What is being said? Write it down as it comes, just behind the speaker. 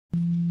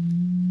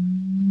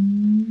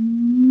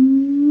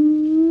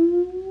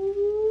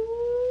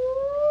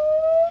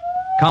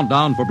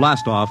Countdown for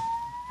blastoff.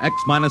 X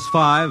minus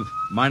 5,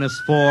 minus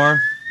 4,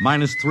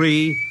 minus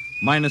 3,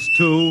 minus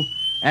 2,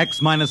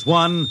 X minus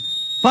 1,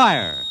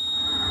 fire!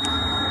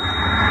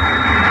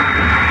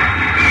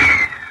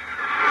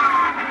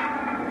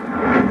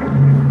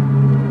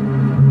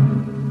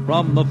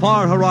 From the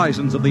far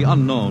horizons of the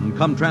unknown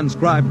come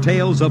transcribed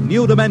tales of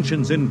new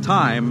dimensions in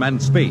time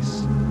and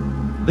space.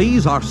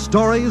 These are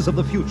stories of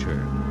the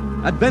future.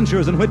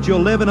 Adventures in which you'll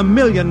live in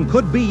 1,000,000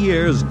 could-be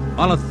years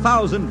on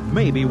 1,000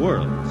 maybe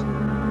worlds.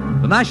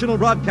 The National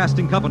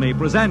Broadcasting Company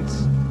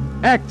presents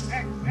X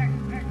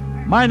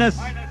minus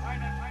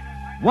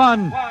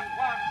 1.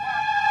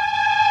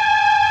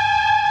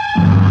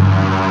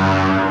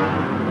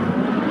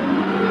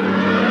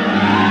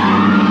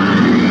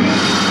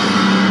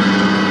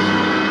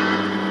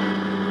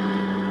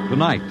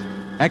 Tonight,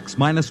 X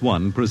minus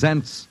 1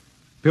 presents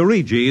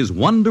Perigi's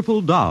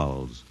Wonderful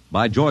Dolls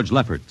by George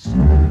Lefferts.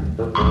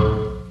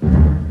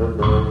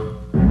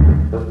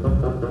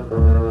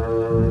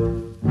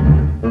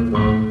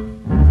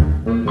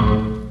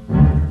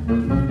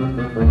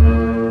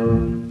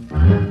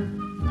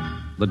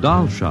 The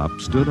doll shop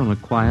stood on a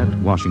quiet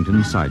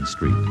Washington side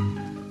street,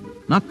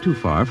 not too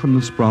far from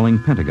the sprawling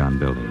Pentagon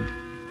building.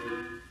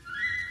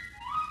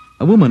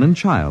 A woman and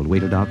child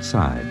waited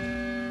outside,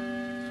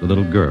 the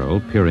little girl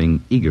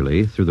peering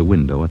eagerly through the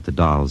window at the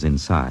dolls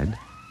inside,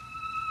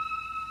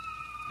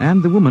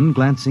 and the woman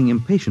glancing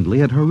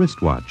impatiently at her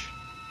wristwatch,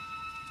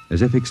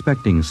 as if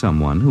expecting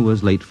someone who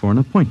was late for an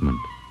appointment.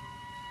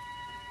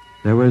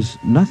 There was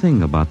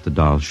nothing about the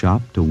doll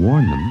shop to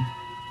warn them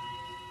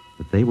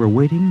that they were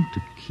waiting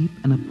to keep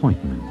an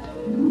appointment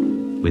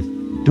with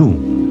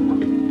doom.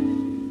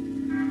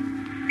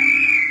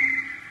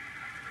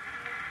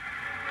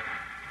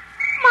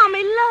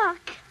 Mommy,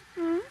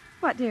 look.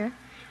 What, dear?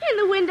 In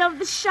the window of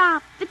the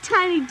shop, the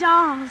tiny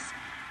dolls.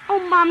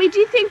 Oh, Mommy, do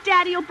you think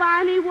Daddy will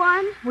buy me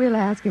one? We'll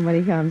ask him when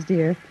he comes,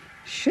 dear.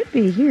 Should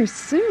be here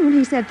soon.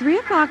 He said 3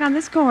 o'clock on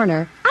this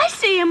corner. I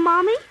see him,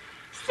 Mommy.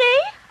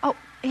 See? Oh,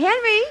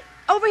 Henry,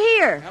 over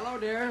here. Hello,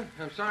 dear.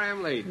 I'm sorry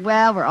I'm late.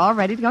 Well, we're all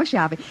ready to go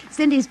shopping.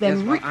 Cindy's been...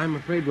 Yes, well, I'm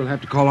afraid we'll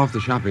have to call off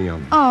the shopping,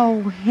 Elmer.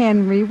 Oh,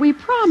 Henry, we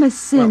promised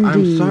Cindy. Well,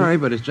 I'm sorry,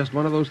 but it's just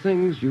one of those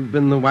things. You've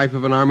been the wife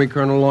of an Army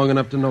colonel long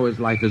enough to know his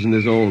life isn't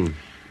his own.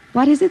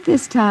 What is it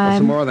this time?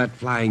 Some more of that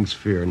flying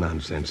sphere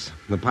nonsense.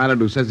 The pilot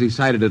who says he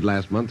sighted it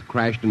last month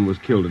crashed and was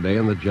killed today,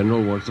 and the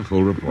general wants the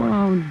full report.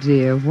 Oh,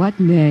 dear. What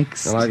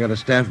next? Well, I got a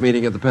staff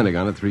meeting at the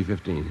Pentagon at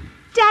 3:15.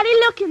 Daddy,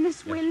 look in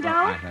this window.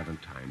 Well, I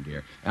haven't time,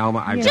 dear.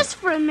 Alma, I... Just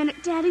for a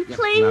minute, Daddy, Yeah,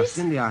 please. Now,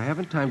 Cindy, I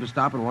haven't time to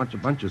stop and watch a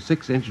bunch of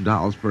 6-inch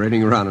dolls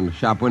parading around in the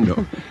shop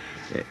window.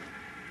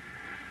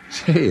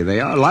 Say, they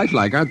are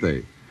lifelike, aren't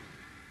they?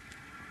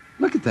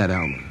 Look at that,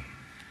 Alma.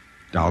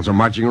 Dolls are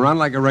marching around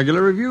like a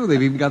regular review.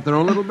 They've even got their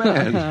own little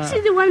band. See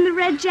the one in the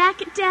red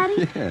jacket,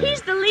 Daddy? Yeah.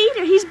 He's the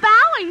leader. He's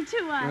bowing to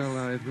us.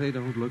 Well, they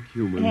don't look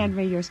human.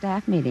 Henry, your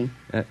staff meeting.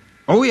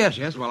 Oh, yes.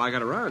 Well, I got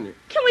to run.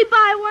 Can we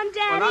buy one,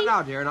 Daddy? Well, not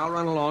now, dear, and I'll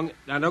run along.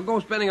 Now, don't go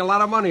spending a lot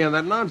of money on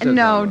that nonsense.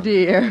 No,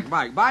 dear.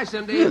 Bye,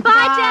 Cindy.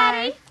 Bye,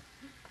 Daddy.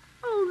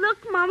 Oh,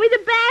 look, Mommy, the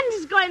band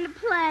is going to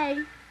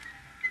play.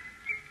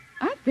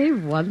 Aren't they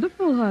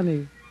wonderful,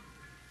 honey?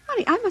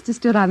 Honey, I must have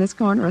stood on this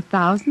corner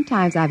 1,000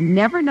 times. I've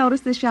never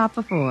noticed this shop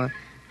before.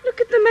 Look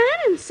at the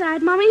man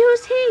inside, Mommy.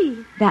 Who's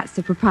he? That's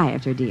the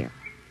proprietor, dear.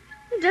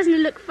 Doesn't he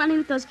look funny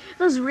with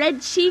those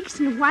red cheeks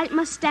and white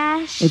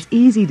mustache? It's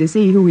easy to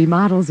see who he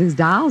models his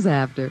dolls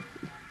after.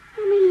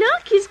 Mommy,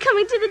 look, he's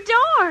coming to the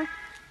door.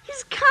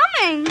 He's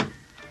coming.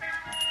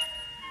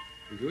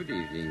 Good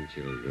evening,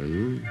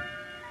 children.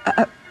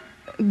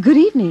 Good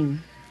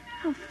evening.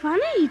 How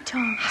funny he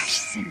talks. Hush,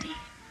 Cindy.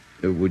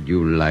 Would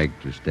you like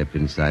to step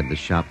inside the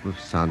shop of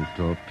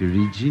Santo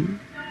Perigi?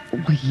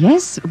 Well,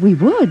 yes, we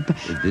would, but...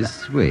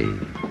 This way.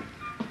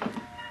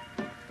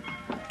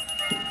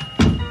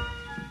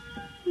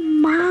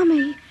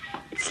 Mommy,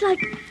 it's like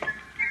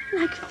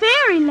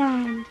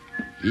fairyland.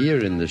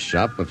 Here in the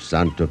shop of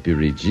Santo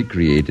Perigi,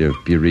 creator of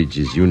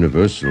Perigi's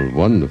universal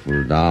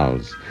wonderful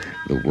dolls,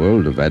 the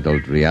world of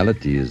adult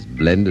reality is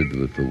blended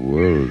with the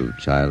world of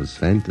child's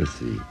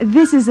fantasy.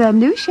 This is a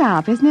new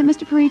shop, isn't it,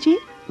 Mr. Perigi?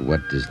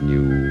 What is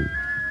new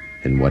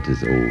and what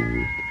is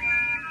old?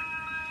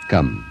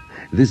 Come,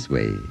 this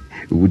way.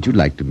 Would you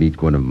like to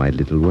meet one of my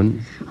little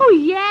ones? Oh,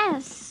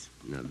 yes.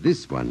 Now,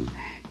 this one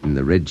in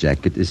the red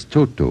jacket is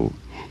Toto.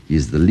 He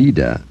is the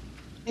leader.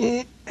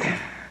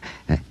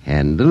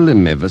 Handle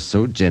him ever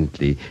so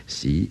gently.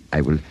 See,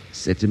 I will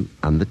set him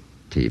on the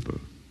table.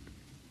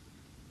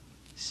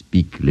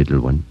 Speak,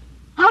 little one.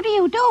 How do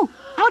you do?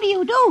 How do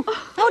you do?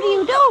 How do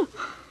you do?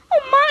 Oh,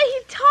 Mommy,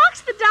 he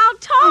talks. The doll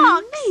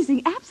talks.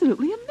 Amazing,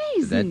 absolutely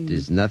amazing. That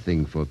is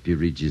nothing for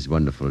Perigi's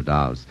wonderful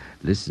dolls.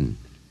 Listen.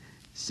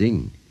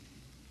 Sing.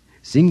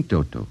 Sing,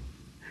 Toto.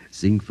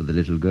 Sing for the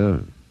little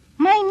girl.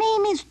 My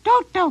name is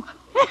Toto.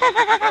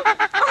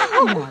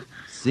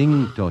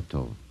 Sing,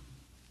 Toto.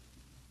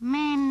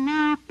 Men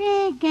are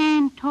big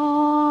and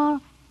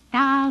tall.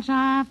 Dolls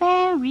are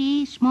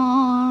very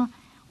small.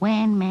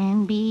 When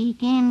men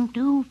begin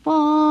to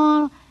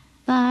fall,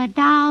 the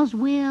dolls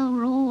will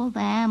roll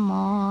them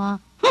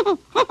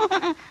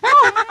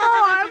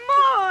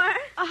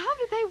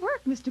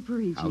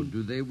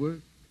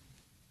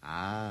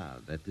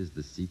That is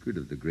the secret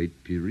of the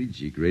great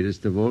Perigi,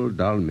 greatest of all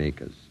doll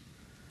makers.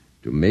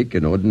 To make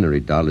an ordinary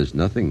doll is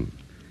nothing.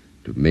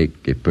 To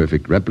make a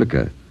perfect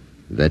replica,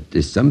 that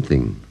is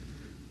something.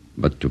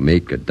 But to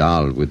make a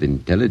doll with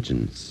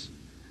intelligence,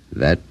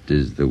 that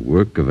is the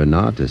work of an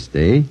artist,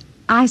 eh?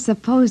 I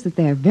suppose that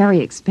they're very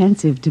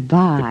expensive to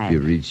buy. The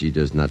Perigi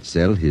does not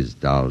sell his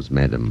dolls,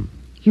 madam.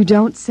 You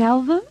don't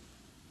sell them?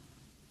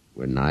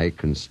 When I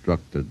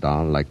construct a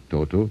doll like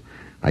Toto,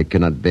 I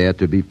cannot bear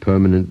to be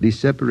permanently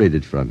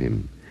separated from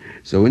him.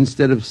 So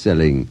instead of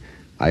selling,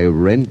 I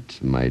rent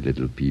my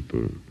little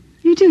people.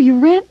 You do? You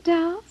rent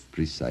dolls?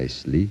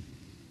 Precisely.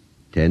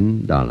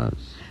 $10.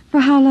 For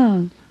how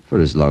long? For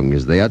as long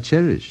as they are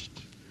cherished.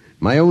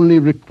 My only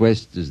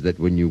request is that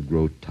when you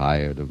grow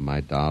tired of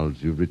my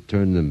dolls, you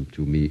return them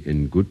to me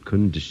in good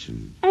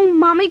condition. Oh,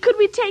 Mommy, could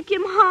we take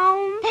him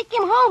home? Take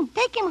him home.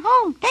 Take him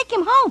home. Take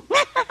him home.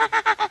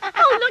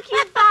 Oh, look,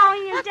 he's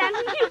bowing and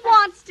dancing. He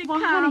wants to Well,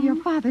 come. honey, your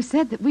father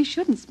said that we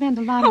shouldn't spend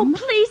a lot Oh, of money.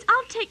 please,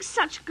 I'll take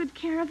such good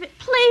care of it.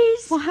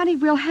 Please. Well, honey,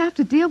 we'll have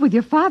to deal with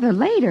your father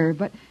later,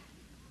 but...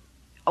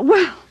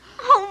 Well,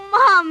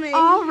 Oh, Mommy.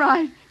 all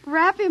right.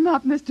 Wrap him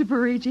up, Mr.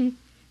 Perigi.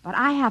 But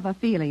I have a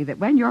feeling that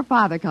when your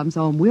father comes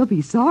home, we'll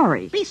be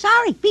sorry. Be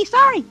sorry. Be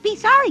sorry. Be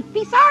sorry.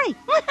 Be sorry.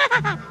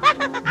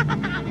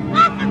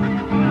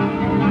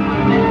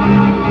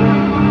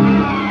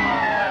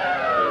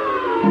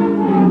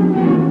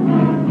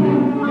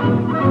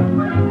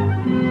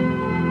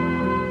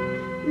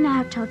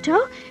 Now,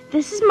 Toto,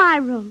 this is my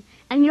room,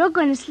 and you're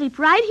going to sleep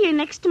right here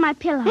next to my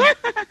pillow.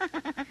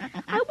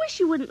 I wish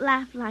you wouldn't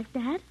laugh like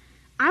that.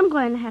 I'm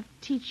going to have to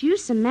teach you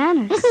some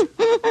manners.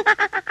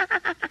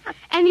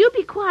 And you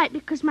be quiet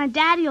because my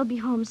daddy will be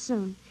home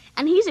soon.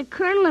 And he's a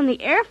colonel in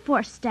the Air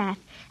Force staff.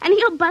 And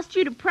he'll bust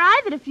you to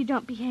private if you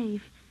don't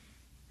behave.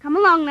 Come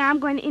along now. I'm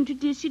going to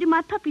introduce you to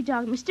my puppy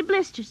dog, Mr.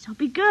 Blister, so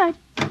be good.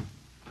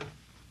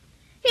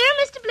 Here,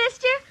 Mr.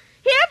 Blister.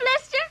 Here,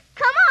 Blister.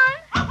 Come on.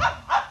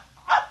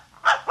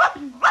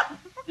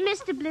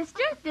 Mr.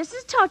 Blister, this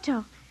is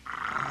Toto.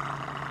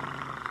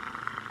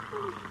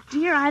 Oh,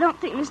 dear, I don't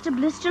think Mr.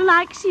 Blister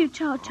likes you,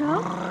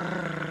 Toto.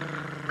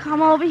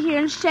 Come over here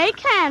and shake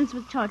hands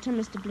with Toto,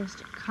 Mr.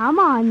 Blister. Come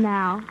on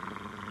now.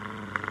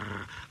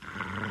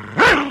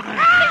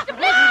 Mr.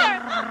 Blister!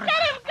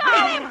 Let him go!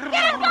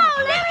 Let him go!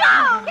 Let go!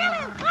 Kill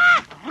him.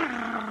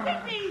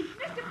 Cindy!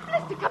 Mr.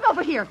 Blister, come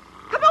over here.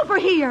 Come over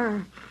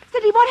here.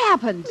 Cindy, what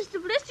happened?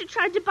 Mr. Blister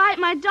tried to bite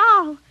my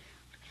doll. Look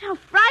at how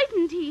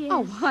frightened he is.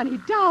 Oh, honey,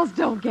 dolls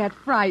don't get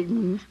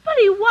frightened. But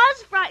he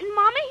was frightened,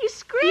 Mommy. He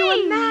screamed.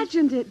 You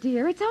imagined it,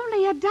 dear. It's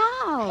only a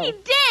doll. He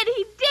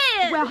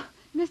did. Well,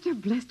 Mr.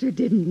 Blister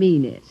didn't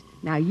mean it.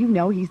 Now, you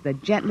know he's the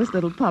gentlest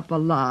little pup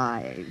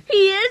alive. He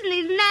is, and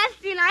he's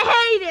nasty, and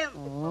I hate him.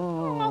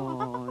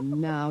 Oh,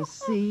 now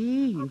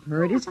see, you've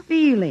hurt his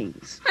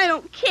feelings. I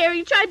don't care.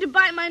 He tried to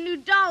bite my new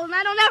doll, and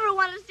I don't ever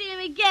want to see him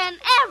again,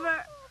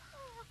 ever.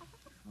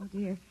 Oh,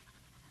 dear.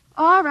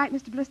 All right,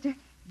 Mr. Blister,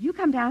 you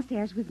come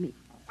downstairs with me.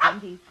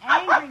 Cindy's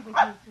angry with you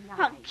tonight.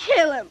 I'll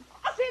kill him.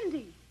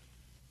 Cindy!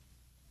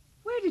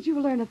 Where did you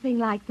learn a thing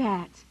like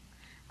that?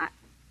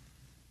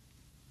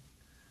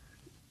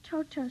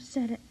 Toto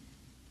said it.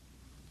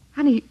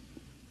 Honey,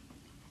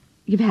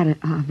 you've had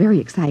a very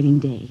exciting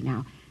day.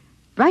 Now,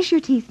 brush your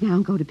teeth now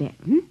and go to bed,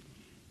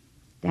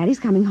 Daddy's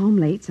coming home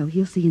late, so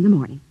he'll see you in the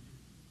morning.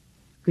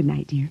 Good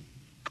night, dear.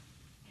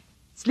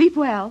 Sleep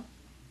well.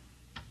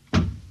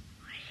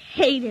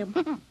 Hate him.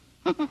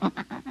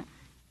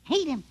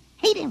 Hate him.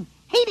 Hate him.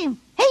 Hate him.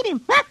 Hate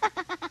him.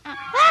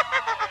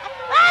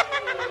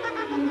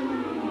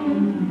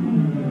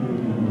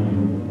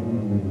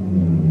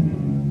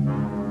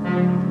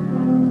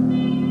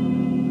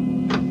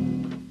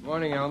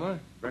 Morning, Alma.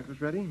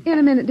 Breakfast ready? In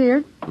a minute,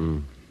 dear.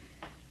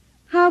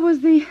 How was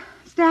the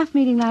staff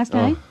meeting last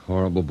night?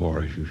 Horrible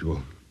bore as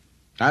usual.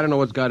 I don't know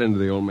what's got into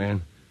the old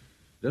man.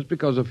 Just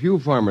because a few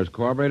farmers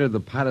corroborated the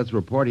pilot's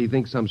report, he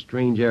thinks some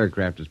strange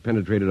aircraft has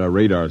penetrated our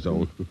radar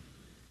zone.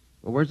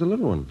 Well, where's the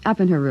little one? Up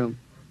in her room.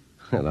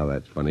 Now,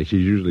 that's funny.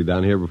 She's usually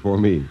down here before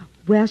me.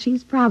 Well,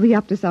 she's probably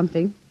up to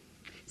something.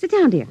 Sit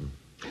down, dear.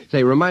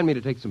 Say, remind me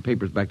to take some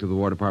papers back to the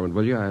War Department,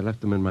 will you? I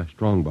left them in my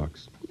strong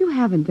box. You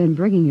haven't been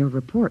bringing your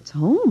reports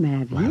home,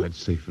 have you? Well,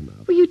 it's safe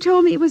enough. Well, you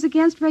told me it was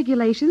against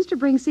regulations to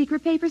bring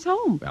secret papers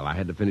home. Well, I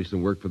had to finish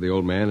some work for the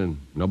old man, and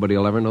nobody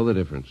will ever know the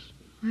difference.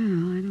 Well,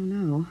 I don't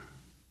know.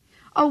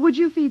 Oh, would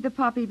you feed the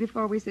puppy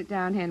before we sit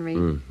down, Henry?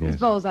 Yes. His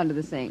bowl's under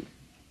the sink.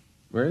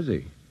 Where is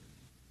he?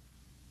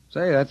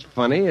 Say, that's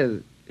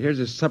funny. Here's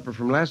his supper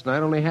from last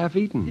night, only half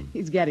eaten.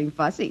 He's getting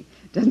fussy.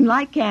 Doesn't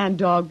like canned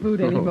dog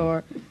food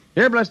anymore.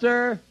 Here,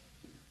 Blister.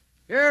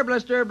 Here,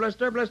 Blister,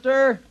 Blister,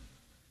 Blister.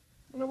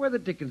 I wonder where the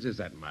dickens is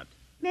that mutt?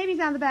 Maybe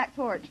he's on the back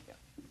porch.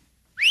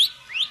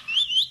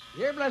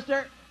 Here,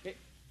 Blister. Hey.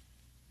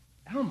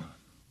 Alma.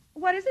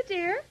 What is it,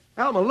 dear?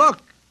 Alma, look.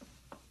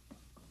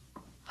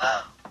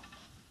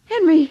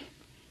 Henry,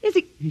 is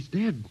he... He's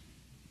dead.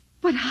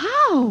 But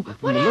how? From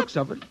What the happened? looks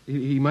of it,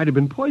 he might have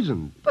been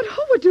poisoned. But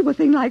who would do a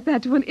thing like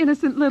that to an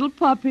innocent little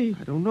puppy?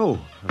 I don't know.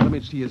 Now, let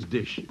me see his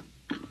dish.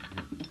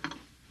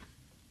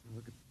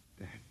 Look at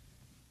the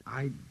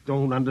I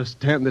don't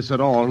understand this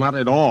at all. Not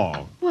at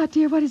all. What,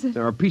 dear? What is it?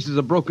 There are pieces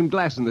of broken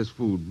glass in this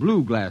food.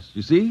 Blue glass,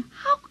 you see?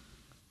 How?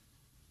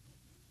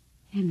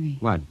 Henry.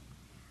 What?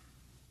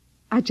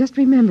 I just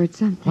remembered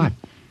something. What?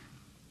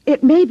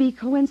 It may be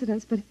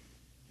coincidence, but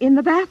in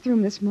the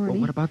bathroom this morning...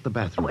 Well, what about the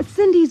bathroom? Oh,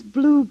 Cindy's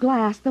blue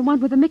glass, the one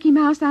with the Mickey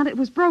Mouse on it,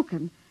 was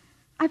broken.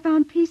 I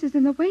found pieces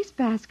in the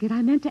wastebasket.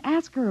 I meant to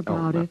ask her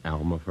about it.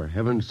 Alma, for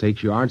heaven's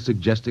sake, you aren't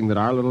suggesting that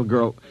our little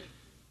girl...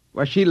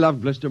 Well, she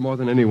loved Blister more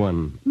than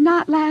anyone.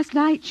 Not last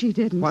night, she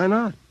didn't. Why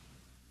not?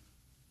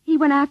 He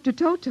went after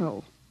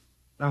Toto.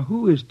 Now,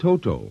 who is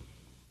Toto?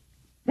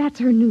 That's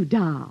her new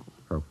doll.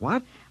 Her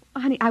what?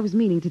 Honey, I was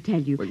meaning to tell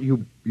you. Well,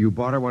 you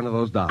bought her one of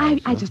those dolls,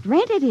 I just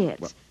rented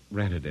it. Well,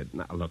 rented it.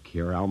 Now, look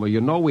here, Alma.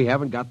 You know we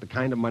haven't got the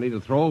kind of money to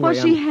throw away. Well,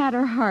 she had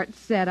her heart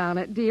set on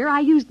it, dear.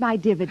 I used my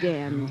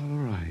dividend.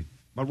 All right.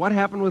 But what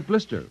happened with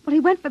Blister? Well, he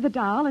went for the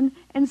doll,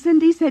 and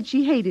Cindy said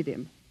she hated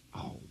him.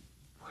 Oh,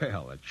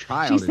 well, a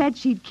child... She said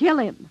she'd kill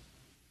him.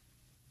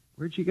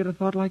 Where'd she get a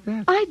thought like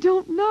that? I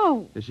don't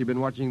know. Has she been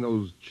watching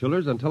those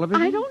chillers on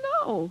television? I don't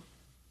know.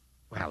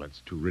 Well,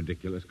 it's too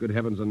ridiculous. Good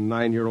heavens, a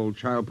 9-year-old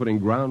child putting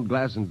ground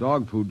glass in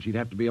dog food. She'd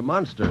have to be a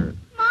monster.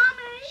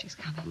 Mommy! She's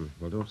coming.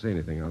 Well, don't say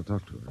anything. I'll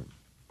talk to her.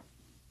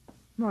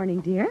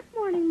 Morning, dear.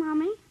 Morning,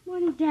 Mommy.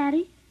 Morning,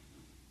 Daddy.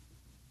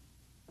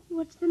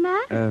 What's the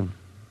matter?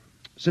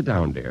 Sit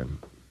down, dear.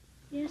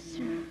 Yes,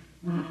 sir.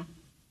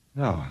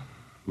 Now,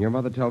 your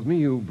mother tells me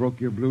you broke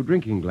your blue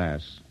drinking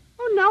glass.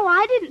 Oh, no,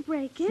 I didn't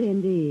break it.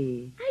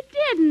 Cindy. I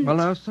didn't. Well,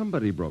 now,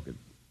 somebody broke it.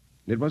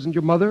 It wasn't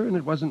your mother, and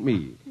it wasn't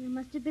me. And it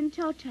must have been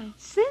Toto.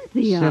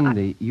 Cynthia.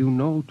 Cindy, you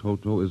know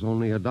Toto is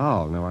only a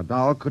doll. Now, a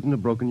doll couldn't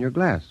have broken your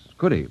glass,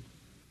 could he?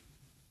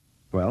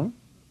 Well?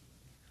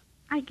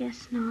 I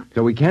guess not.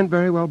 So we can't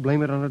very well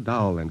blame it on a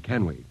doll, then,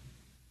 can we?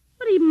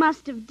 But he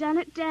must have done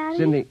it, Daddy.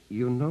 Cindy,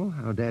 you know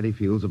how Daddy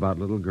feels about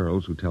little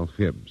girls who tell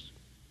fibs.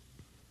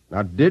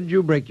 Now, did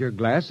you break your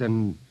glass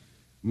and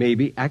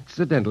maybe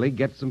accidentally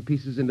get some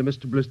pieces into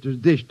Mr. Blister's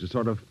dish to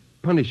sort of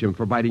punish him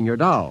for biting your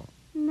doll?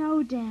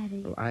 No,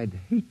 Daddy. Well, I'd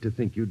hate to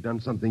think you'd done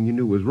something you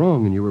knew was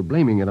wrong and you were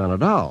blaming it on a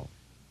doll.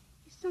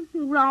 Is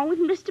something wrong with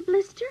Mr.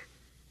 Blister?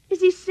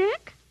 Is he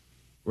sick?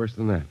 Worse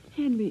than that.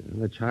 Henry.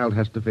 The child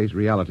has to face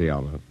reality,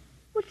 Alma.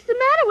 What's the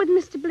matter with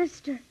Mr.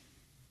 Blister?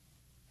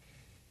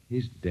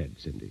 He's dead,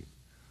 Cindy.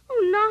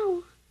 Oh,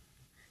 no.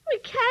 We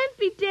can't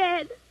be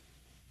dead.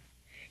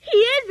 He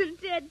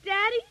isn't dead,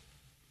 Daddy.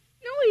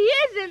 No, he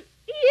isn't.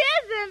 He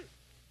isn't.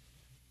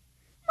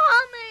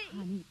 Mommy.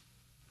 Honey,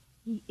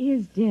 he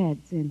is dead,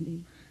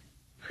 Cindy.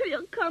 But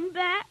he'll come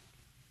back.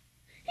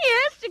 He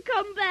has to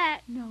come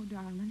back. No,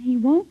 darling, he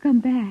won't come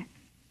back.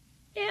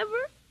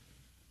 Ever?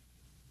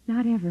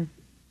 Not ever.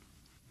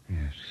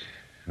 Yes.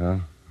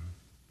 Well,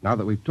 now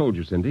that we've told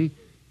you, Cindy, do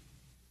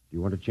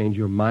you want to change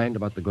your mind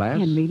about the glass?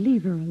 Henry,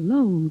 leave her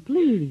alone,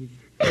 please.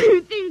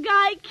 You think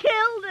I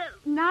killed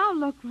him? Now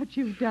look what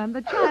you've done.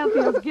 The child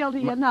feels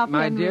guilty enough,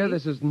 My Henry. dear,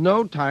 this is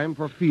no time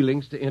for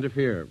feelings to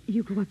interfere.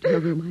 You go up to her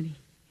room, honey.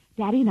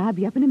 Daddy and I'll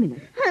be up in a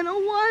minute. I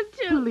don't want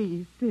to.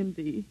 Please,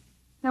 Cindy.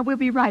 Now, we'll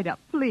be right up,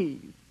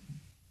 please.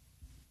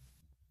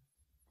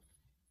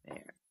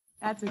 There.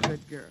 That's a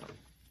good girl.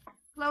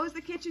 Close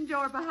the kitchen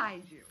door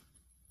behind you.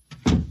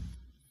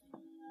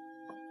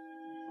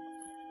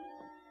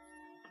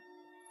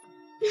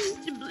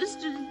 Mr.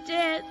 Blister's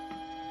dead.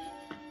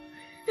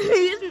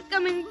 He isn't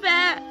coming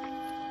back.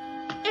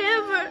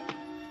 Ever.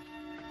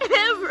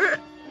 Ever.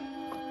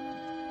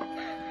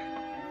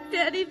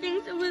 Daddy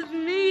thinks it was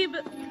me,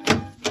 but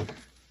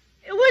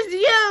it was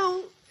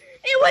you.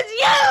 It was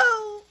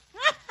you.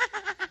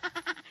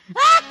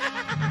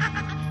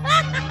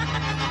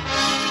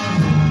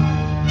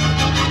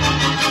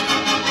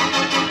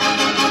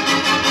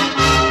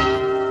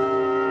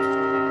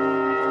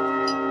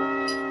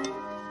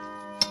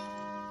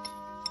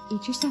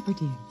 Eat your supper,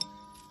 dear.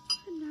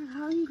 I'm not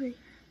hungry.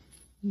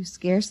 You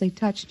scarcely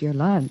touched your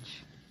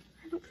lunch.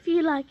 I don't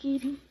feel like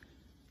eating.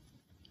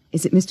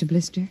 Is it Mr.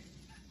 Blister?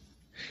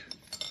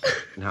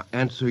 Now,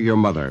 answer your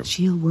mother.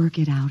 She'll work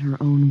it out her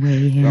own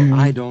way, Henry. Well,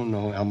 I don't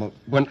know, Elma.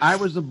 When I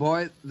was a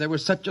boy, there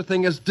was such a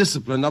thing as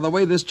discipline. Now, the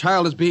way this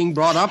child is being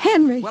brought up...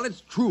 Henry! Well,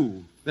 it's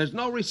true. There's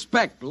no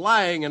respect,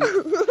 lying, and...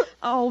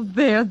 Oh,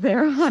 there,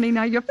 honey.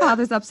 Now, your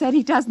father's upset.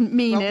 He doesn't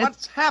mean Well, it.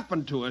 what's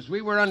happened to us?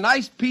 We were a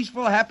nice,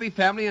 peaceful, happy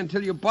family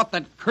until you bought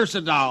that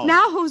cursed doll.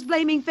 Now who's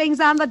blaming things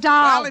on the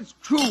doll? Well, it's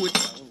true.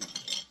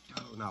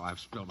 Oh, now I've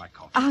spilled my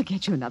coffee. I'll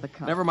get you another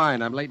cup. Never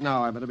mind. I'm late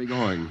now. I better be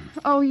going.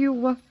 Oh,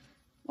 you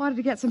wanted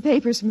to get some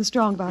papers from the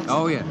strongbox.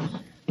 Oh, yes.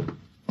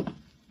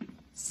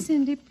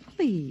 Cindy,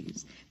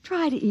 please,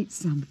 try to eat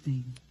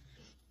something.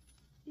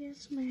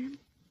 Yes, ma'am.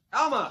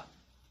 Alma!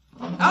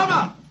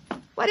 Alma!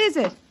 What is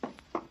it?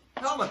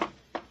 Alma!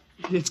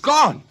 It's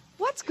gone.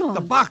 What's gone?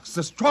 The box,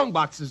 the strong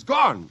box, is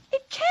gone.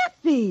 It can't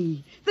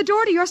be. The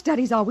door to your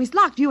study's always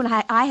locked. You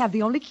and I have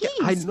the only keys.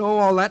 I know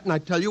all that, and I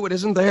tell you it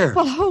isn't there.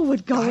 Well, who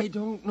would go? I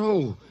don't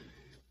know.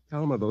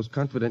 Alma, those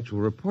confidential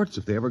reports,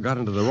 if they ever got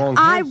into the wrong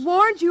I hands...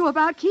 warned you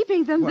about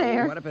keeping them Well,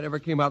 there. what if it ever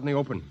came out in the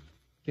open?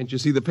 Can't you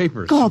see the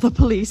papers? Call the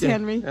police,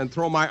 Henry. And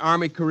throw my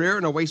Army career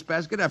in a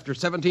wastebasket after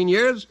 17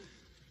 years?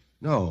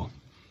 No.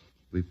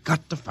 We've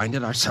got to find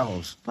it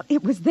ourselves. Well,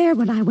 it was there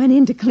when I went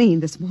in to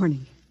clean this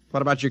morning.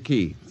 What about your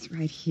key? It's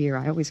right here.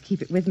 I always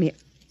keep it with me.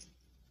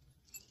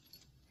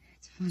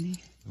 It's funny.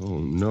 Oh,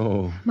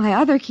 no. My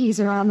other keys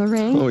are on the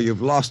ring. Oh,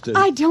 you've lost it.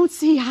 I don't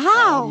see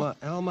how.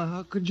 Alma,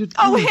 how could you do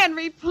Oh, it?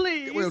 Henry,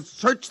 please. We'll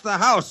search the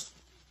house.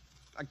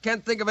 I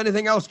can't think of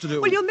anything else to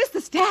do. Well, you'll miss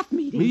the staff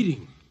meeting.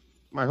 Meeting?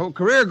 My whole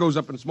career goes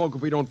up in smoke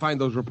if we don't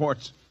find those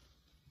reports.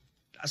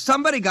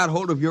 Somebody got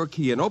hold of your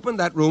key and opened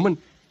that room and...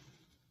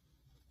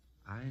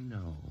 I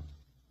know.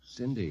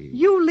 Cindy.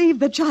 You leave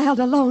the child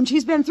alone.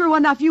 She's been through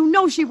enough. You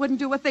know she wouldn't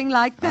do a thing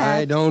like that.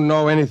 I don't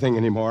know anything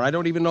anymore. I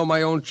don't even know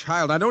my own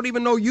child. I don't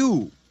even know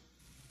you.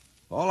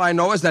 All I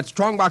know is that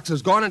strongbox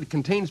is gone and it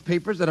contains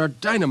papers that are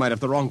dynamite if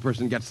the wrong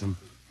person gets them.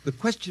 The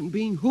question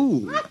being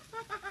who?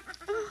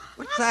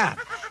 What's that?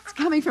 It's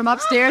coming from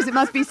upstairs. It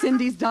must be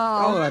Cindy's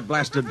doll. Oh, that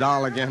blasted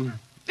doll again.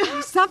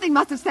 Something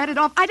must have set it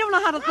off. I don't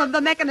know how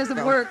the mechanism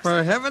works.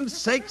 For heaven's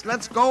sakes,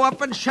 let's go up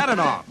and shut it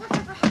off.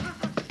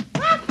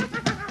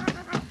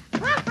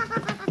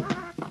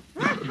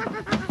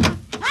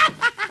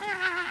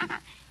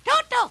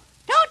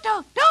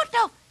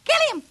 Toto,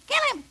 kill him.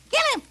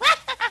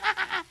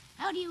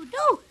 How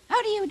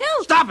do you do?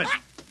 Stop it!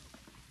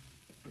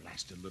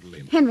 Blasted little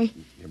imp. Henry.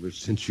 Ever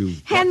since you...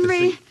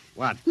 Henry.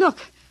 What? Look,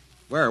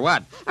 Where?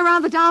 What?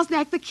 around the doll's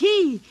neck, the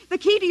key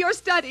to your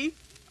study.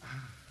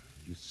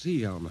 You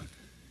see, Alma,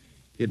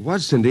 it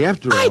was Cindy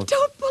after all. I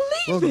don't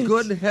believe Well, it.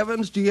 good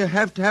heavens, do you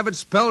have to have it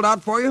spelled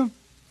out for you?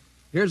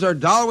 Here's our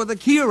doll with a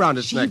key around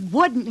its She neck.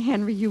 wouldn't,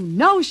 Henry. You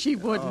know she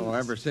wouldn't. Oh,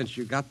 ever since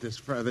you got this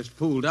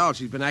fool doll,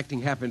 she's been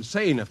acting half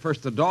insane.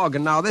 First the dog,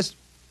 and now this.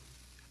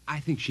 I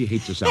think she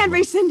hates us.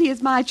 Henry, Cindy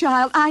is my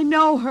child. I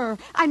know her.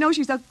 I know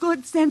she's a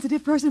good,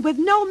 sensitive person with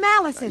no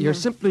malice in You're her.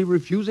 simply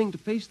refusing to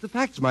face the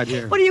facts, my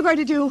dear. What are you going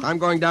to do? I'm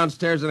going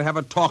downstairs and have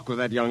a talk with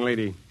that young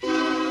lady.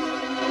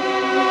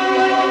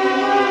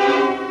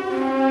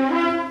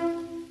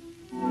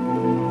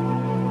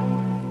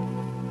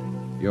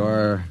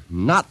 You're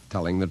not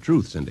telling the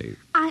truth, Cindy.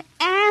 I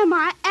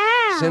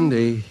am.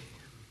 Cindy,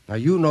 now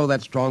you know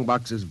that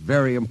strongbox is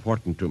very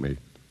important to me.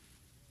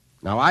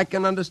 Now, I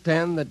can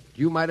understand that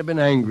you might have been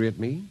angry at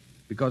me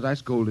because I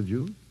scolded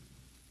you,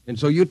 and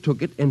so you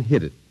took it and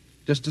hid it,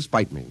 just to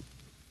spite me.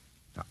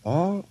 Now,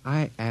 all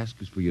I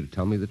ask is for you to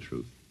tell me the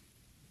truth.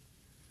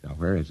 Now,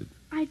 where is it?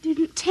 I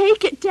didn't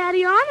take it,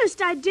 Daddy.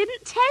 Honest, I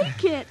didn't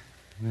take it.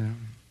 Well,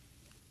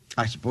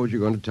 I suppose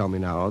you're going to tell me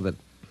now that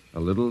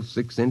a little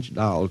 6-inch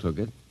doll took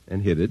it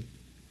and hid it.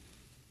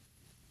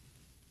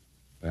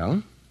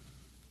 Well,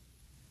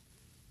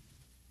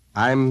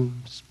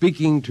 I'm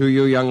speaking to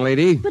you, young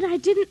lady. But I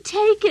didn't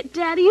take it,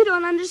 Daddy. You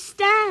don't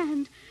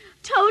understand.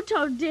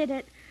 Toto did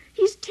it.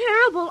 He's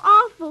terrible,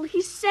 awful.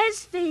 He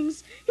says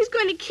things. He's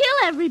going to kill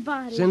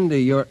everybody.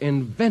 Cindy, you're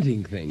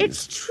inventing things.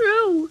 It's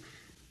true.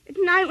 At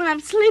night when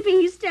I'm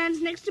sleeping, he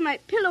stands next to my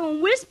pillow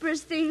and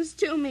whispers things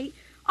to me.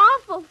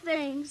 Awful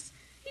things.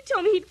 He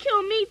told me he'd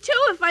kill me,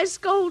 too, if I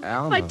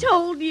Alma. if I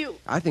told you.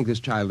 I think this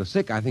child is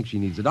sick. I think she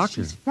needs a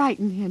doctor. She's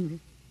frightened, Henry.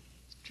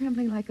 She's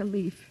trembling like a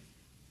leaf.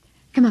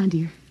 Come on,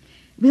 dear.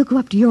 We'll go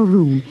up to your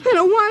room. I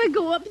don't want to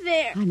go up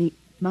there. Honey,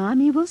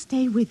 Mommy will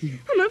stay with you.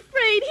 I'm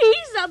afraid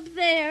he's up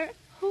there.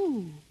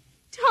 Who?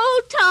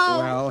 Toto.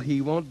 Well,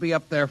 he won't be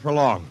up there for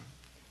long.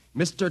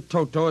 Mr.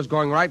 Toto is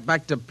going right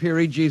back to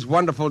Perigi's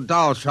wonderful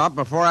doll shop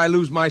before I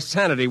lose my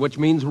sanity, which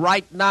means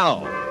right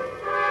now.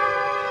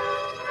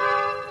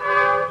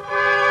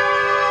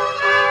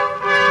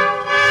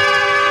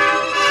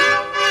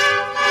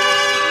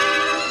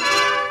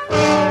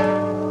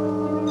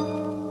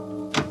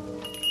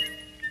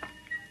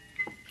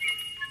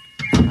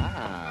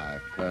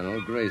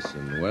 Colonel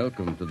Grayson,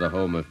 welcome to the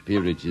home of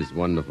Perigi's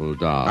wonderful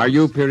doll. Are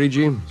you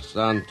Perigi?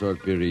 Santor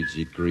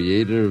Perigi,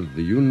 creator of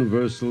the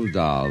universal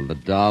doll, the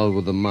doll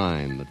with a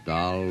mind, the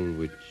doll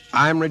which...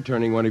 I'm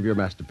returning one of your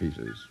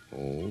masterpieces.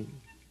 Oh,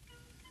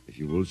 if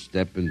you will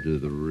step into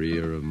the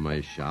rear of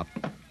my shop.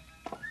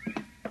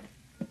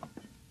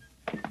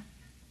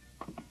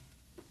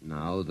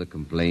 Now the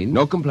complaint.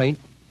 No complaint.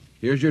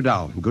 Here's your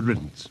doll. Good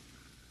riddance.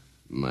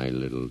 My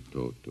little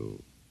Toto.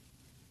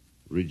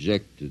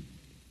 Rejected.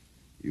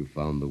 You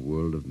found the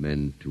world of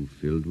men too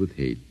filled with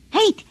hate.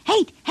 Hate.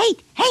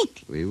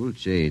 We will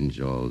change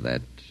all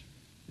that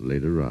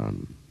later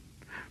on.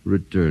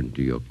 Return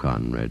to your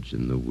comrades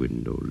in the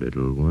window,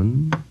 little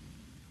one.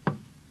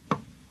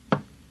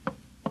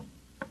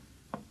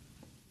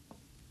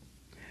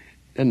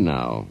 And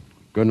now,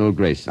 Colonel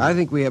Grayson. I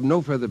think we have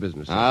no further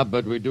business.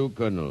 But we do,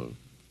 Colonel.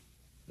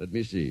 Let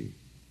me see.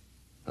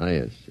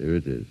 Yes, here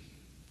it is.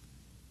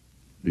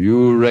 Do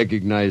you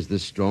recognize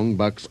this strong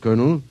box,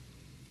 Colonel?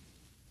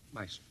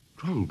 My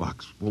strong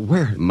box. Well,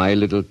 where? My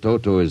little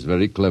Toto is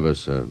very clever,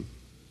 sir.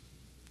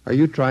 Are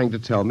you trying to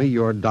tell me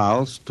your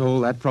doll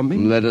stole that from me?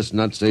 Let us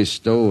not say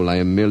stole. I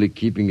am merely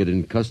keeping it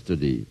in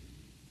custody.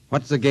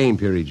 What's the game,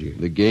 Perigi?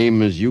 The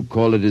game, as you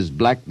call it, is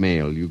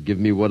blackmail. You give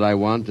me what I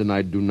want, and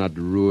I do not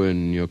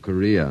ruin your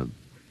career.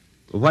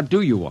 What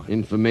do you want?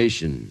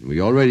 Information.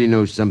 We already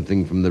know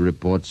something from the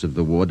reports of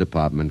the War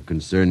Department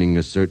concerning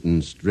a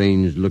certain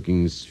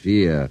strange-looking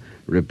sphere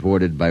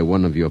reported by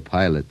one of your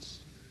pilots.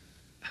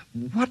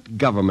 What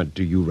government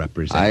do you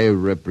represent? I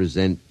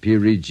represent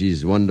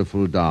Perigi's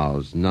wonderful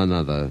dolls, none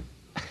other.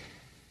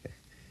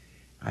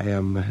 I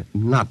am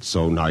not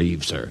so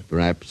naive, sir.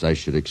 Perhaps I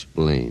should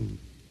explain.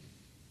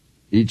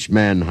 Each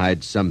man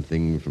hides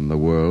something from the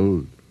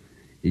world.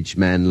 Each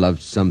man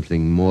loves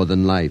something more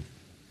than life.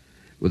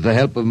 With the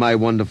help of my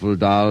wonderful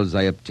dolls,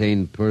 I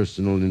obtain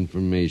personal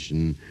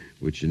information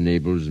which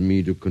enables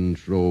me to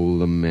control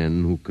the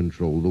men who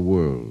control the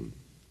world.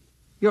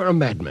 You're a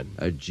madman.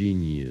 A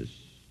genius.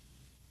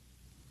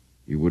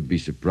 You would be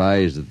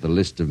surprised at the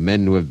list of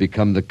men who have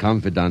become the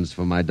confidants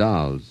for my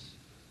dolls.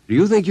 Do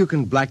you think you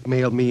can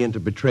blackmail me into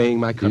betraying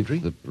my country?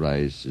 If the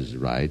price is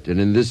right. And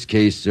in this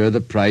case, sir,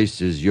 the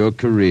price is your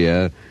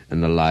career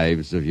and the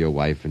lives of your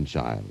wife and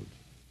child.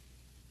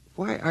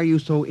 Why are you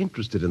so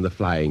interested in the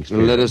flying sphere?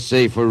 Let us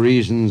say for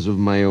reasons of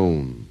my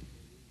own.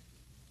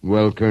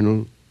 Well,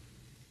 Colonel?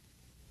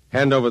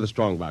 Hand over the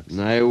strongbox.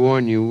 I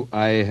warn you,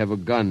 I have a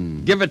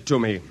gun. Give it to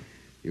me.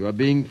 You are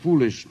being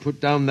foolish.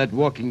 Put down that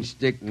walking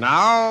stick.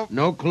 Now.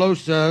 No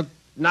closer.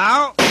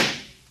 Now.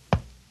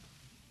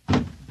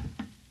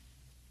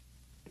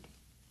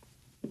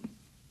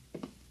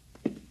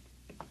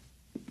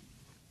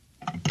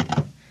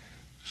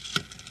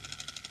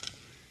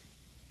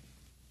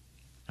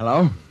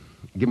 Hello?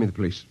 Give me the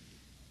police.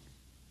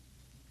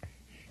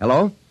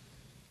 Hello?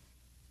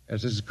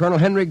 Yes, this is Colonel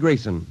Henry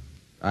Grayson.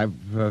 I've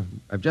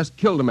just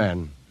killed a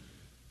man.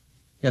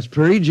 Yes,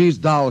 Perigi's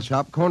doll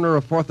shop, corner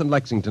of 4th and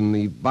Lexington.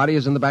 The body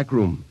is in the back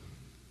room.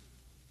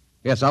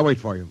 Yes, I'll wait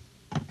for you.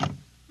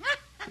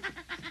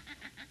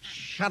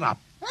 Shut up.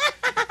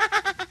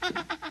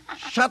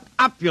 Shut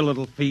up, you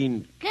little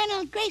fiend.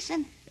 Colonel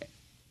Grayson.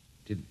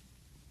 Did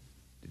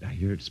I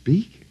hear it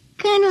speak?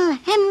 Colonel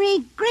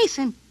Henry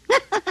Grayson.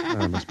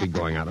 I must be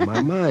going out of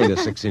my mind, a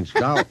 6-inch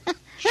doll.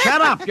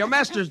 Shut up! Your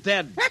master's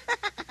dead.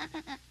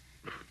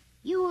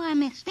 You are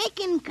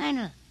mistaken,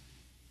 Colonel.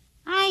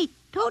 I,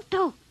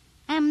 Toto,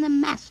 am the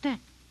master.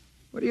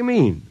 What do you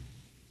mean?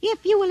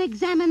 If you will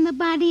examine the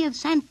body of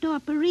Santor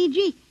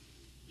Perigi,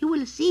 you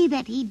will see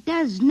that he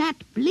does not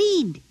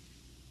bleed.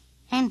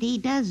 And he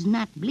does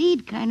not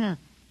bleed, Colonel,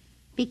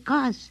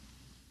 because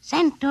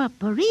Santor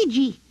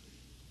Perigi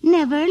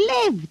never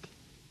lived.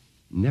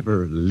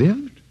 Never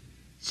lived?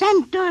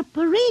 Santor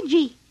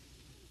Perigi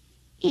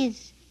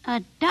is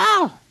a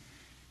doll.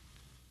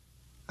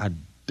 A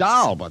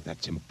doll? But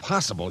that's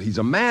impossible. He's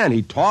a man.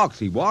 He talks.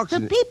 He walks. The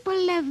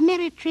people of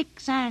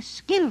Meretrix are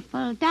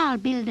skillful doll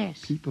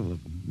builders. People of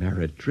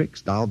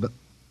Meretrix, doll build.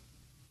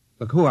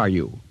 Look, who are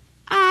you?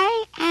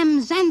 I am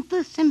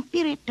Xanthus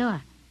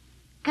Imperator,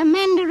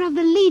 commander of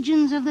the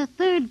legions of the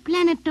 3rd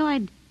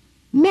planetoid,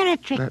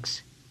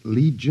 Meretrix.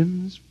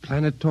 Legions?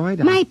 Planetoid?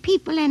 My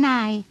people and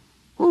I,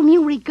 whom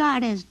you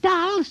regard as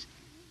dolls,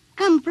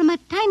 come from a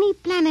tiny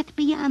planet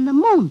beyond the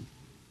moon,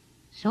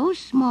 so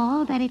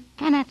small that it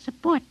cannot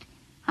support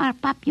our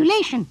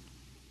population.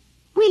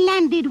 We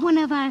landed one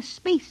of our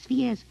space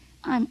spheres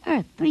on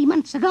Earth 3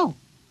 months ago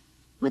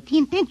with the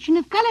intention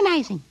of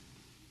colonizing.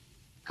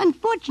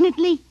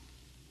 Unfortunately,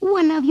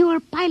 one of your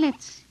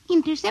pilots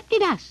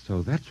intercepted us.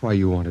 So that's why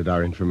you wanted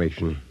our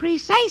information.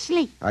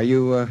 Precisely. Are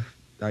you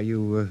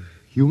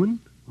human?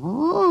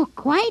 Oh,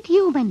 quite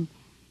human.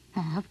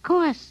 Of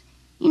course,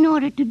 in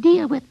order to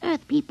deal with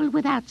Earth people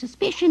without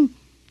suspicion,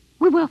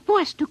 we were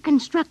forced to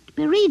construct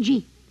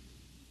Perigi,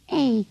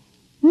 a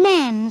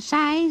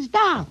man-sized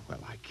doll.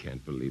 Well, I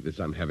can't believe this.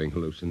 I'm having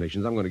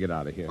hallucinations. I'm going to get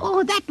out of here.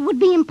 Oh, that would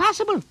be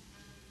impossible.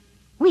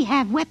 We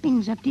have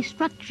weapons of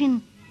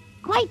destruction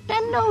quite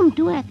unknown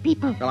to Earth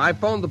people. Well, I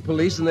phoned the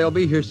police, and they'll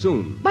be here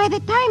soon. By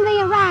the time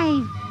they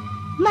arrive,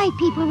 my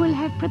people will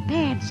have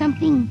prepared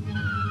something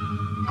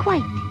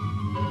quite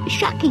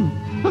shocking.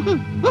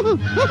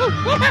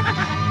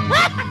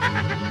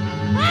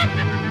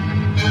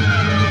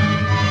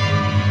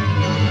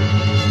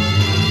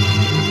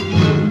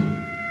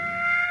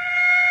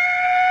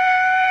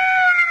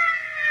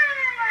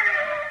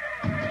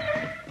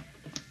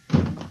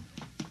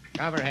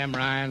 Cover him,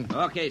 Ryan.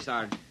 Okay,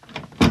 Sarge.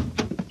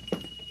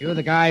 You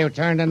the guy who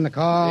turned in the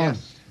call?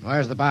 Yes.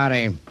 Where's the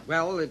body?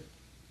 Well, it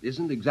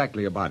isn't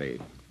exactly a body.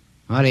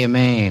 What do you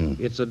mean?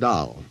 It's a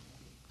doll.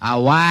 A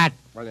what?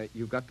 Well,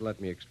 you've got to let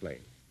me explain.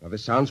 Now,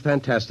 this sounds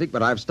fantastic,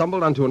 but I've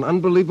stumbled onto an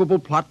unbelievable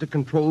plot to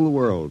control the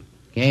world.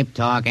 Keep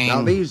talking.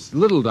 Now, these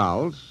little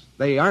dolls,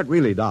 they aren't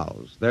really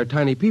dolls. They're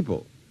tiny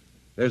people.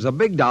 There's a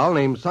big doll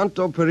named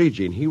Santo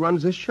Perigi, and he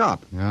runs this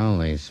shop.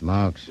 Holy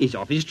smokes. He's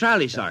off his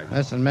trolley, Sarge.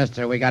 Listen,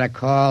 mister, we got a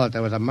call that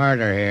there was a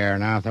murder here.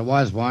 Now, if there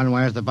was one,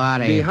 where's the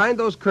body? Behind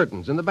those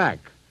curtains in the back.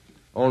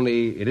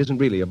 Only it isn't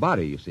really a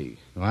body, you see.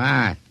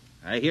 What?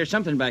 I hear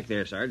something back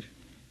there, Sarge.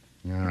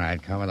 All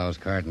right, cover those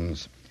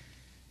curtains.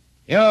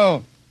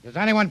 You! Is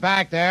anyone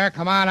back there?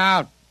 Come on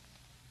out.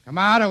 Come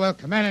out or we'll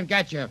come in and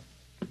get you.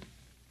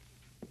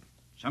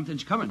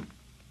 Something's coming.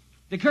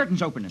 The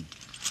curtain's opening.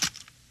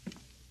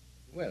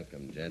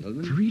 Welcome,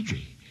 gentlemen.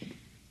 Perigi.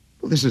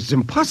 Well, this is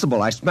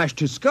impossible. I smashed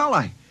his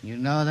skull. You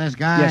know this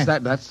guy? Yes,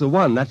 that's the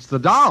one. That's the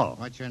doll.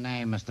 What's your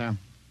name, mister?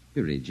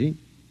 Perigi.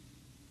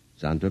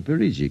 Santo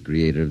Perigi,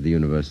 creator of the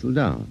Universal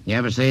Doll. You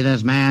ever see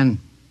this man?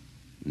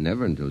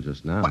 Never until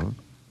just now. What?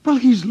 Well,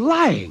 he's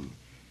lying.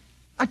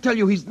 I tell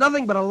you, he's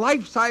nothing but a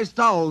life-size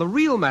doll. The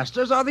real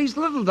masters are these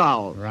little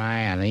dolls.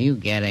 Ryan, are you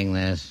getting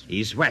this?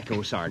 He's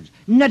wacko, Sarge.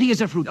 Nutty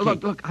as a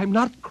fruitcake. Look, I'm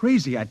not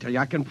crazy, I tell you.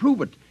 I can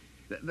prove it.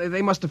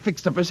 They must have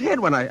fixed up his head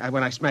when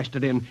I smashed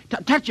it in.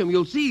 Touch him,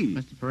 you'll see.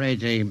 Mr.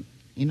 Perigi,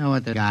 you know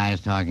what the guy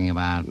is talking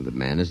about. The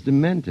man is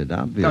demented,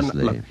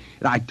 obviously. Look,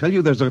 I tell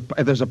you, there's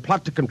a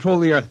plot to control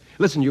the Earth.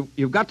 Listen,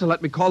 you've got to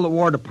let me call the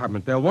War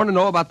Department. They'll want to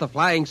know about the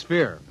flying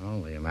sphere.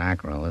 Holy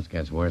mackerel, this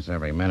gets worse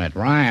every minute.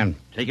 Ryan,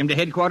 Take him to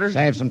headquarters?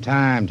 save some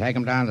time. Take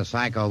him down to the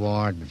psycho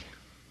ward.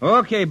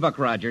 Okay, Buck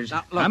Rogers.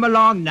 Now, look, Come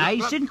along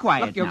nice and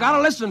quiet Look, you've now. got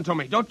to listen to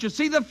me. Don't you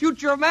see the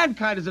future of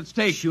mankind is at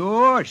stake?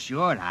 Sure.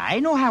 I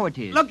know how it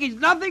is. Look, he's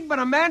nothing but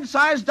a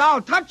man-sized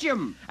doll. Touch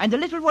him. And the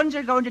little ones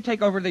are going to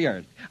take over the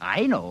Earth.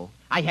 I know.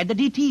 I had the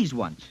DTs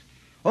once.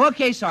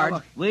 Okay, Sarge.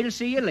 look. We'll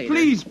see you later.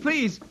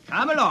 Please.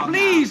 Come along.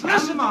 Please, now.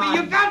 listen Come to me.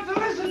 on. You've got to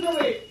listen to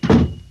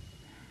me.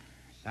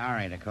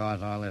 Sorry to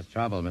cause all this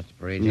trouble, Mr.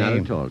 Perigi. Not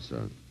at all,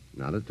 sir.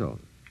 Not at all.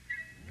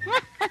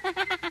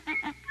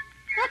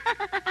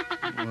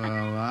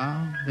 Well,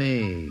 I'll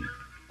be.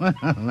 Well,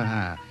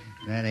 that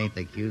ain't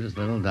the cutest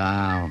little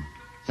doll.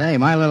 Say,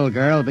 my little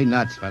girl will be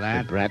nuts for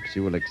that. Perhaps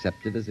you will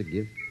accept it as a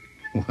gift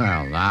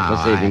Well, now.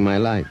 for saving my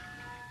life.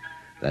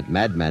 That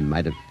madman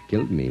might have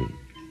killed me.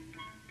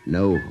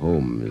 No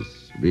home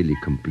is really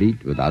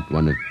complete without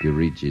one of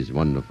Perigi's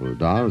wonderful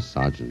dolls,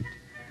 Sergeant.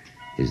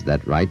 Is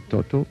that right,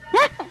 Toto?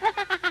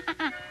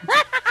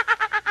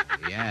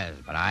 Yes,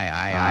 but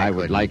I would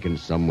couldn't- like in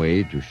some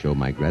way to show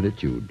my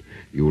gratitude.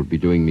 You will be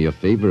doing me a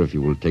favor if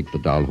you will take the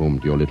doll home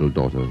to your little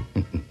daughter.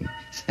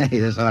 Say,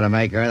 this ought to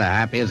make her the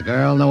happiest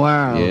girl in the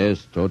world.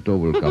 Yes, Toto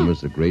will come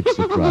as a great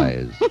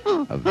surprise.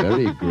 A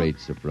very great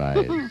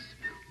surprise.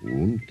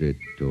 Won't it,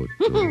 Toto?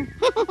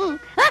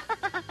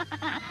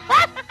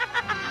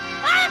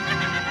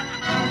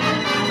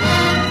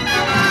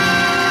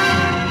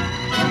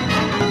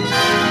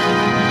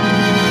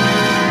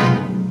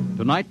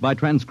 Tonight, by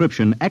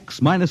transcription,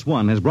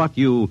 X-1 has brought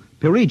you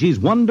Perigi's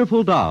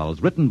Wonderful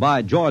Dolls, written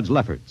by George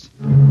Lefferts.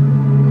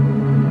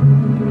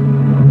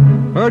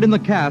 Heard in the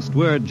cast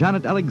were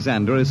Janet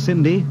Alexander as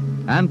Cindy,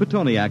 Ann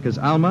Petoniak as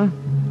Alma,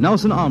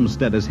 Nelson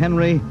Olmsted as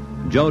Henry,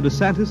 Joe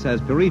DeSantis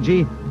as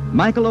Perigi,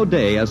 Michael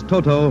O'Day as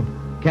Toto,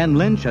 Ken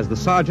Lynch as the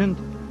Sergeant,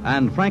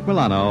 and Frank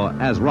Milano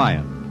as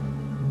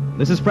Ryan.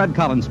 This is Fred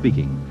Collins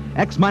speaking.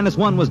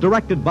 X-1 was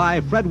directed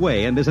by Fred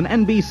Way and is an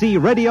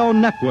NBC Radio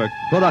Network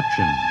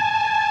production.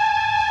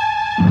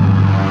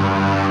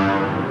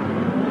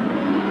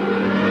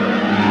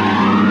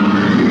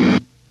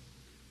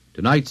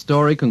 Tonight's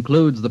story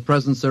concludes the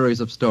present series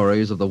of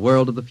stories of the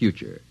world of the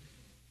future.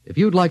 If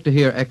you'd like to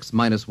hear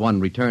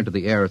X-1 return to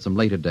the air at some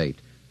later date,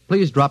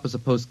 please drop us a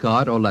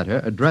postcard or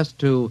letter addressed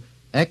to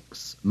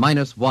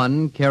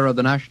X-1, care of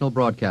the National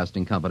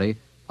Broadcasting Company,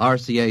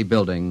 RCA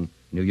Building,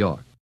 New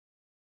York.